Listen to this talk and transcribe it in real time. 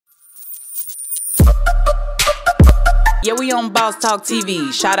Yeah, we on Boss Talk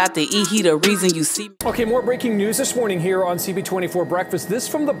TV. Shout out to E. He the reason you see me. Okay, more breaking news this morning here on CB24 Breakfast. This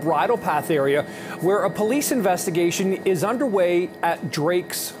from the Bridle Path area where a police investigation is underway at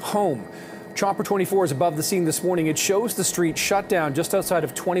Drake's home. Chopper 24 is above the scene this morning. It shows the street shut down just outside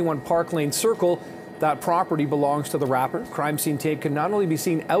of 21 Park Lane Circle. That property belongs to the rapper. Crime scene tape can not only be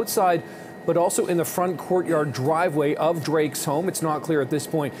seen outside, but also in the front courtyard driveway of Drake's home. It's not clear at this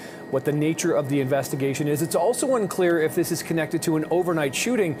point what the nature of the investigation is. It's also unclear if this is connected to an overnight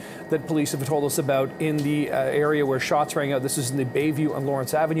shooting that police have told us about in the area where shots rang out. This is in the Bayview and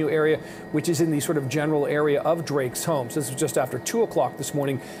Lawrence Avenue area, which is in the sort of general area of Drake's home. So this was just after 2 o'clock this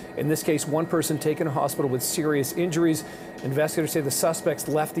morning. In this case, one person taken to hospital with serious injuries. Investigators say the suspects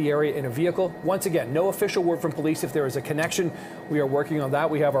left the area in a vehicle. Once again, no official word from police if there is a connection. We are working on that.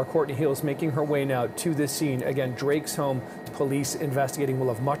 We have our Courtney Hills making her way now to this scene. Again, Drake's home, police investigating.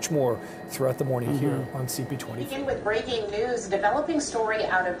 We'll have much more throughout the morning here on CP24. Begin with breaking news. Developing story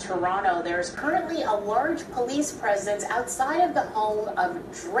out of Toronto. There's currently a large police presence outside of the home of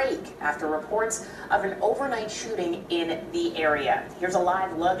Drake after reports of an overnight shooting in the area. Here's a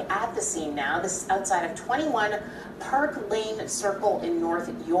live look at the scene now. This is outside of 21 Park Lane Circle in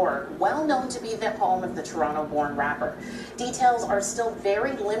North York, well known to be the home of the Toronto-born rapper. Details are still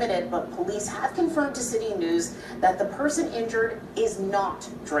very limited, but police have confirmed to City News that the person injured is not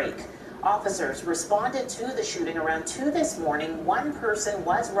Drake. Officers responded to the shooting around 2 this morning. One person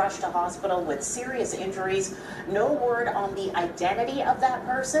was rushed to hospital with serious injuries. No word on the identity of that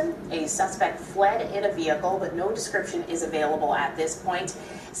person. A suspect fled in a vehicle, but no description is available at this point.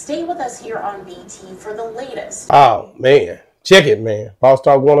 Stay with us here on BT for the latest. Oh, man. Check it, man. Boss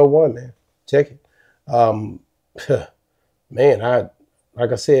Talk 101, man. Check it. Man,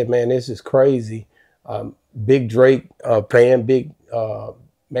 like I said, man, this is crazy. Big Drake fan, big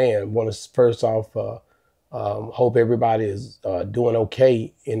man, want to first off hope everybody is doing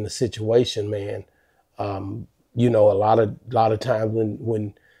okay in the situation, man. You know, a lot of times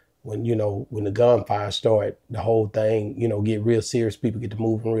when the gunfire start, the whole thing, you know, get real serious. People get to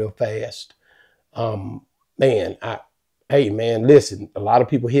moving real fast. Man, hey man, listen, a lot of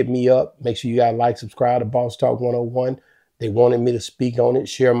people hit me up. Make sure you guys like, subscribe to Boss Talk 101. They wanted me to speak on it,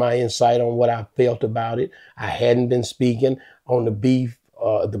 share my insight on what I felt about it. I hadn't been speaking on the beef,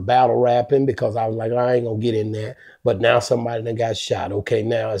 the battle rapping, because I was like, I ain't gonna get in there. But now somebody that got shot. Okay,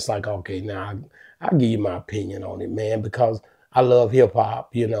 now it's like, okay, now I'll give you my opinion on it, man, because I love hip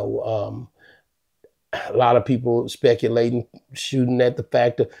hop. You know, a lot of people speculating, shooting at the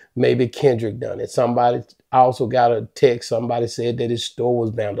fact that maybe Kendrick done it. I also got a text. Somebody said that his store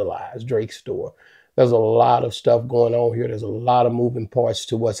was vandalized, Drake's store. There's a lot of stuff going on here. There's a lot of moving parts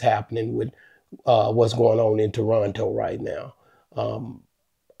to what's happening with what's going on in Toronto right now.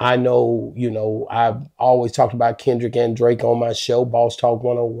 I know, you know, I've always talked about Kendrick and Drake on my show. Boss Talk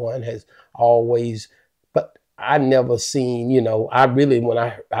 101 has always, but I never seen, you know, when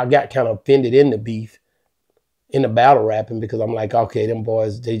I got kind of offended in the beef, in the battle rapping, because I'm like, okay, them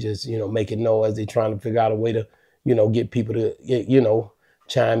boys, they just, you know, making noise. They trying to figure out a way to, you know, get people to, you know,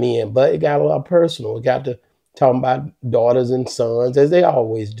 chime in. But it got a lot personal. It got to talking about daughters and sons, as they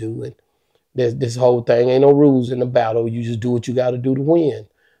always do. And there's this whole thing, ain't no rules in the battle. You just do what you got to do to win.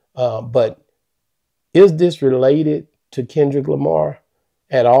 But is this related to Kendrick Lamar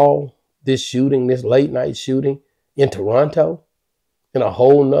at all? This shooting, this late night shooting in Toronto, in a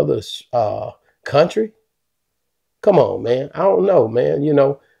whole nother country? Come on, man. I don't know, man. You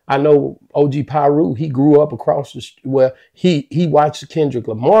know, I know OG PIRU, he grew up across the street. Well, he watched Kendrick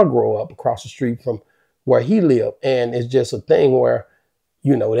Lamar grow up across the street from where he lived. And it's just a thing where,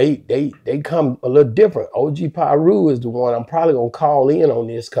 you know, they come a little different. OG PIRU is the one I'm probably going to call in on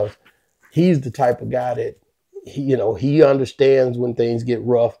this, because he's the type of guy that, he understands when things get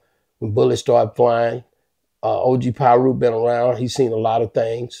rough, when bullets start flying. OG PIRU been around. He's seen a lot of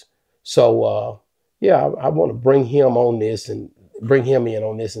things. So, yeah, I want to bring him on this and bring him in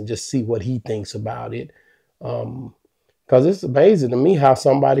on this and just see what he thinks about it. Because it's amazing to me how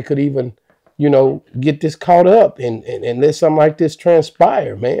somebody could even, you know, get this caught up and let something like this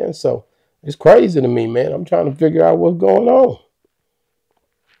transpire, man. So it's crazy to me, man. I'm trying to figure out what's going on.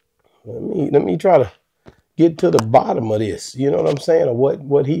 Let me try to get to the bottom of this. You know what I'm saying? Or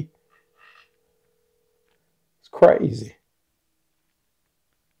what he... It's crazy.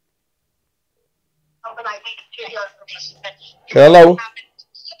 Hello?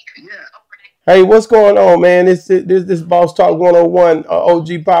 Hey, what's going on, man? This Boss Talk 101, OG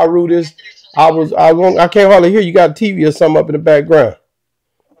PIRU. I can't hardly hear you. Got a TV or something up in the background.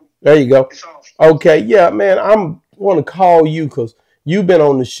 There you go. Okay, yeah, man, I want to call you because you've been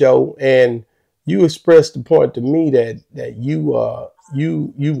on the show, and you expressed the point to me that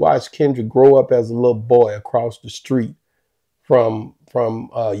you watched Kendrick grow up as a little boy across the street from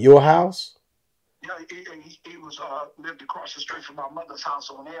your house. Yeah, he was lived across the street from my mother's house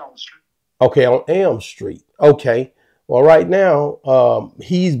on Elm Street. Okay, on Elm Street. Okay. Well, right now,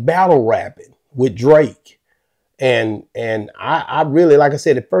 he's battle rapping with Drake. And I really, like I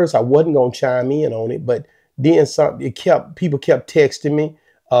said, at first I wasn't gonna chime in on it, but then people kept texting me.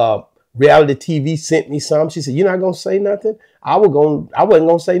 Reality TV sent me some. She said, "You're not gonna say nothing?" I wasn't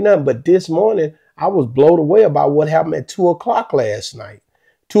gonna say nothing, but this morning I was blown away about what happened at 2 o'clock last night.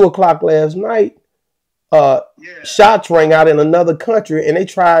 2 o'clock last night, shots rang out in another country, and they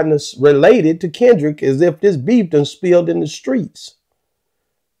tried to relate it to Kendrick as if this beef done spilled in the streets.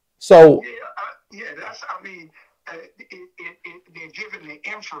 So that's. I mean, they're giving the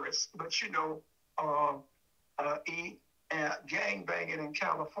inference, but gang banging in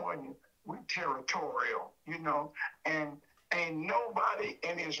California, we territorial, and ain't nobody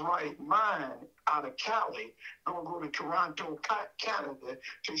in his right mind out of Cali gonna go to Toronto, Canada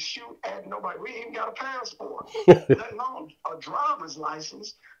to shoot at nobody. We ain't got a passport, let alone a driver's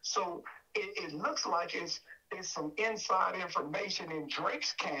license. So it looks like it's some inside information in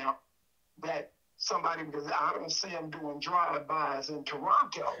Drake's camp that somebody, because I don't see him doing drive-bys in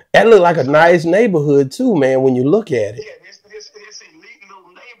Toronto. That looked like a nice neighborhood too, man, when you look at it. Yeah, it's elite little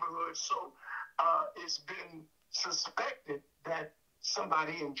neighborhood, so it's been suspected that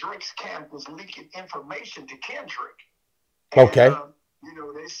somebody in Drake's camp was leaking information to Kendrick. And, okay.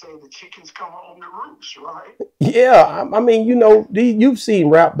 They say the chickens come home to roost, right? Yeah, I mean, you've seen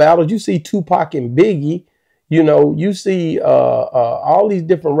rap battles. You see Tupac and Biggie. You see all these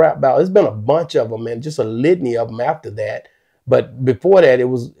different rap battles. There's been a bunch of them, and just a litany of them after that. But before that, it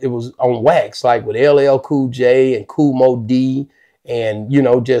was on wax, like with LL Cool J and Kool Moe D, and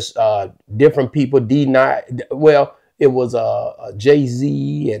just different people. D9. Well, it was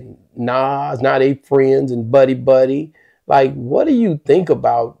Jay-Z and Nas. Now they friends and buddy. Like, what do you think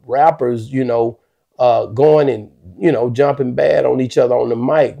about rappers? Going and jumping bad on each other on the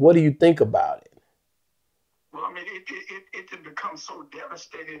mic. What do you think about it? Well, I mean, it had become so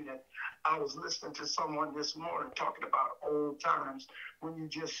devastating that I was listening to someone this morning talking about old times when you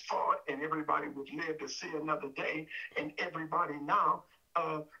just fought and everybody would live to see another day, and everybody now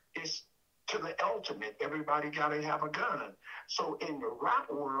is to the ultimate. Everybody got to have a gun. So in the rap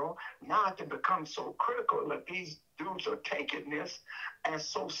world, now it becomes so critical that these dudes are taking this as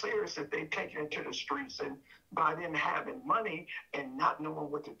so serious that they take it to the streets, and by them having money and not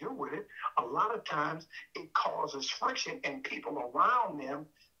knowing what to do with it, a lot of times it causes friction, and people around them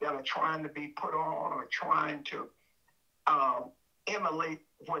that are trying to be put on or trying to emulate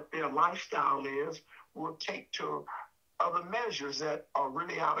what their lifestyle is will take to other measures that are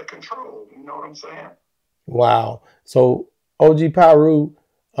really out of control. You know what I'm saying? Wow. So OG PIRU,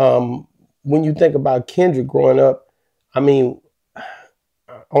 when you think about Kendrick growing up, I mean,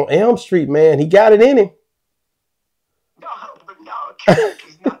 on Elm Street, man, he got it in him. No, but no, Kendrick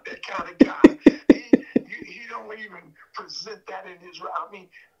is not that kind of guy. He don't even present that in his. I mean,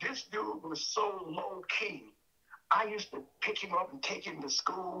 this dude was so low key. I used to pick him up and take him to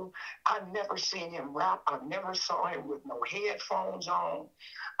school. I never seen him rap. I never saw him with no headphones on.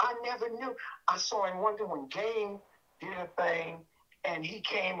 I never knew. I saw him one day when Game did a thing, and he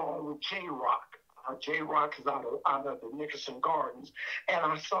came on with J-Rock. J-Rock is out of the Nickerson Gardens. And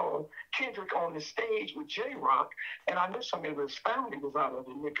I saw Kendrick on the stage with J-Rock, and I knew some of his family was out of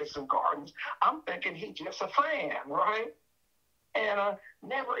the Nickerson Gardens. I'm thinking he's just a fan, right? And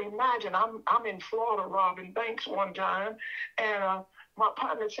never imagined, I'm in Florida robbing banks one time, and my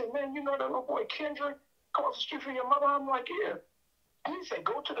partner said, "Man, you know that little boy Kendrick across the street from your mother?" I'm like, "Yeah." And he said,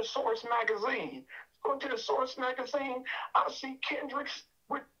 "Go to the Source magazine." Go to the Source magazine. I see Kendrick's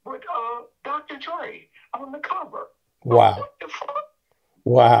with Dr. Dre on the cover. Wow. What the fuck?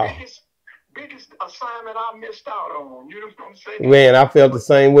 Wow. Biggest assignment I missed out on. You know what I'm saying? Man, I felt the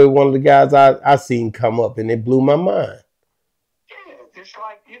same way. One of the guys I seen come up, and it blew my mind. Yeah, it's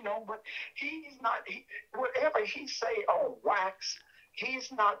like, but he's not, whatever he say on wax,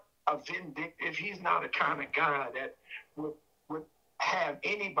 he's not a vindictive. He's not a kind of guy that would have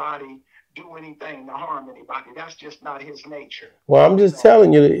anybody do anything to harm anybody. That's just not his nature. Well, I'm just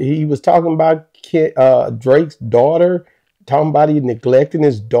telling you, he was talking about Drake's daughter, talking about he neglecting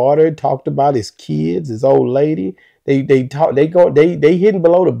his daughter, talked about his kids, his old lady. They hitting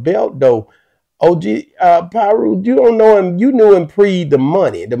below the belt though. OG PIRU, you don't know him. You knew him pre the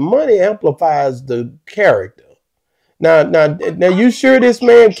money. The money amplifies the character. Now, you sure this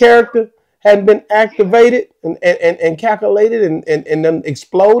man's character hadn't been activated and calculated and then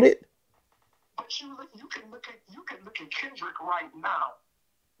exploded? right now,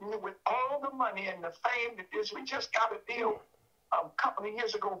 with all the money and the fame that this, we just got a deal a couple of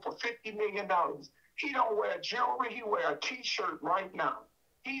years ago for $50 million. He don't wear jewelry. He wear a T-shirt right now.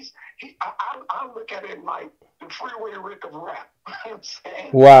 I look at it like the Freeway Rick of rap. You know what I'm saying?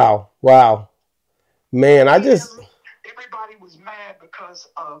 Wow. Wow. Man, everybody was mad because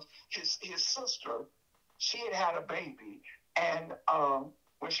of his sister. She had a baby, and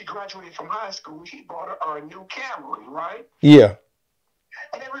when she graduated from high school, he bought her a new Camry, right? Yeah.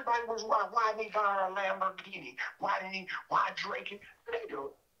 And everybody was, why did he buy her a Lamborghini? Why Drake? They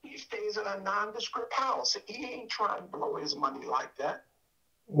do. He stays in a nondescript house. He ain't trying to blow his money like that.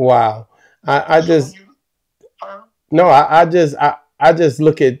 Wow. I just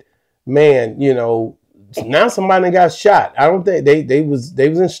look at, man, you know, now somebody got shot. I don't think they was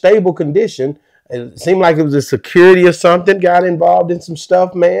in stable condition. It seemed like it was a security or something got involved in some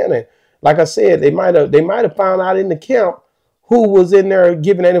stuff, man. And like I said, they might have found out in the camp who was in there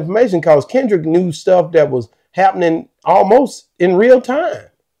giving that information, because Kendrick knew stuff that was happening almost in real time.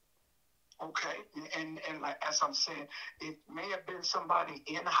 Okay, and like, as I'm saying, it may have been somebody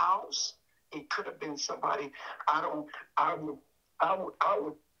in house. It could have been somebody. I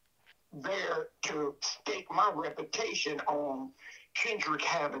would there to stake my reputation on Kendrick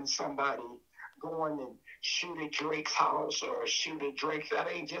having somebody going and shoot at Drake's house or shoot at Drake. That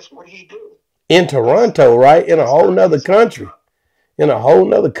ain't just what he do. In Toronto, right? In a whole nother country. In a whole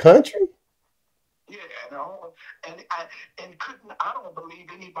nother country? Yeah, you know, and I don't believe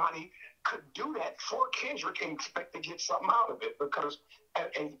anybody could do that for Kendrick and expect to get something out of it, because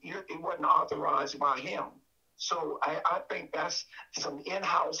it wasn't authorized by him. So I think that's some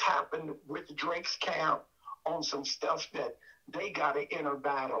in-house happened with Drake's camp on some stuff that they got an inner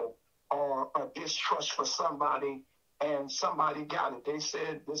battle or a distrust for somebody, and somebody got it. They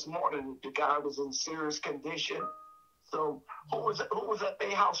said this morning the guy was in serious condition. So who was at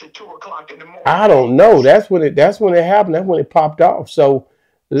their house at 2:00 in the morning? I don't know. That's when it happened. That's when it popped off. So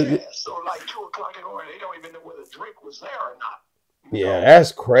yeah, so like 2:00 in the morning, they don't even know whether Drake was there or not. Yeah,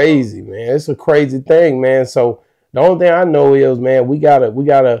 that's crazy, man. It's a crazy thing, man. So the only thing I know is, man, we gotta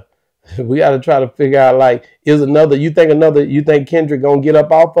try to figure out, like, you think Kendrick gonna get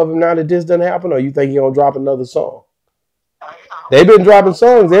up off of him now that this doesn't happen, or you think he gonna drop another song? They've been dropping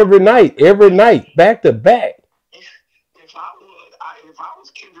songs every night, back to back. If I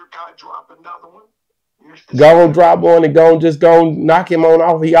was Kendrick, I'd drop another one. Go drop one and go knock him on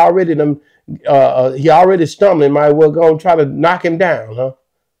off. He already stumbling. Might well go and try to knock him down, huh?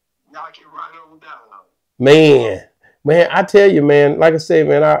 Knock him right on down. Man, I tell you, man, like I said,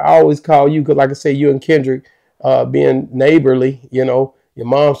 man, I always call you because, like I say, you and Kendrick being neighborly, you know, your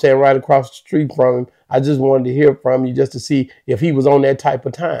mom staying right across the street from him. I just wanted to hear from you just to see if he was on that type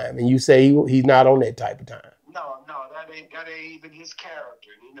of time. And you say he's not on that type of time. No, that ain't even his character.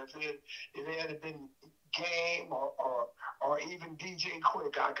 You know, if it had been Game or even DJ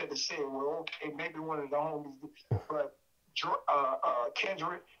Quick, I could have said, well, okay, maybe one of the homies, but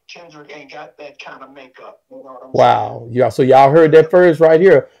Kendrick ain't got that kind of makeup. You know what I'm saying? Yeah. So y'all heard that first right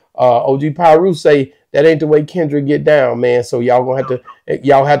here. OG PIRU say that ain't the way Kendrick get down, man. So y'all gonna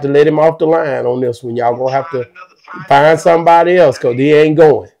have to let him off the line on this one. Y'all gonna have to find somebody else, because he ain't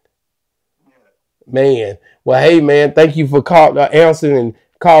going. Yeah. Man. Well, hey, man, thank you for answering and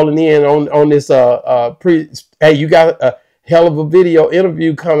calling in on this. Hey, you got a hell of a video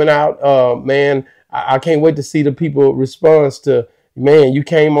interview coming out, man. I can't wait to see the people response to, man, you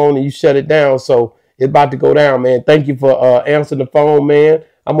came on and you shut it down. So it's about to go down, man. Thank you for answering the phone, man.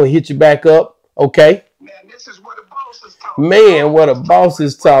 I'm going to hit you back up. Okay. Man, this is what the bosses talk. Man, what a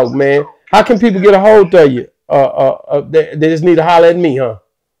bosses talk, man. How can people get a hold of you? They just need to holler at me, huh?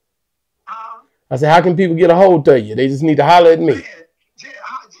 I said, how can people get a hold of you? They just need to holler at me. Man, just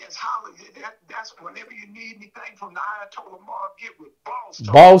holler. That's whenever you need anything from the Ayatollah Mob, get with Boss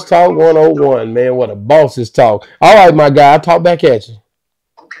Talk. Boss Talk 101, man. What a bosses talk. All right, my guy. I'll talk back at you.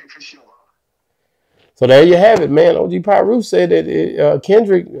 Okay, for sure. So there you have it, man. OG PIRU said that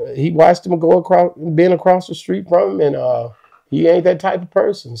Kendrick, he watched him being across the street from him, and he ain't that type of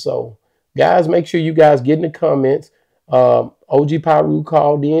person. So, guys, make sure you guys get in the comments. OG PIRU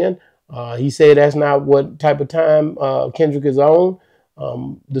called in. He said that's not what type of time Kendrick is on.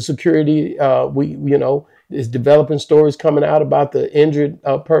 The security, is developing stories coming out about the injured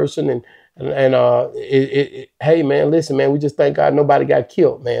person, hey, man, listen, man, we just thank God nobody got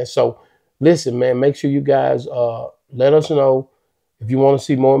killed, man. So, listen, man, make sure you guys let us know if you want to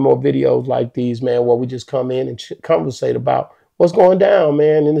see more and more videos like these, man, where we just come in and conversate about what's going down,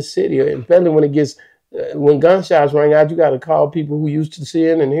 man, in the city, and especially when it gets When gunshots ring out, you got to call people who used to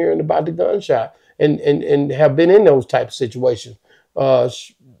seeing and hearing about the gunshot and have been in those type of situations.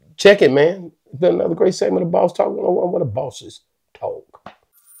 Check it, man. It's been another great segment of Boss Talk 101, where the bosses talk.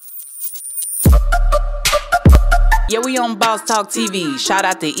 Yeah, we on Boss Talk TV. Shout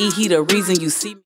out to E. He the reason you see me.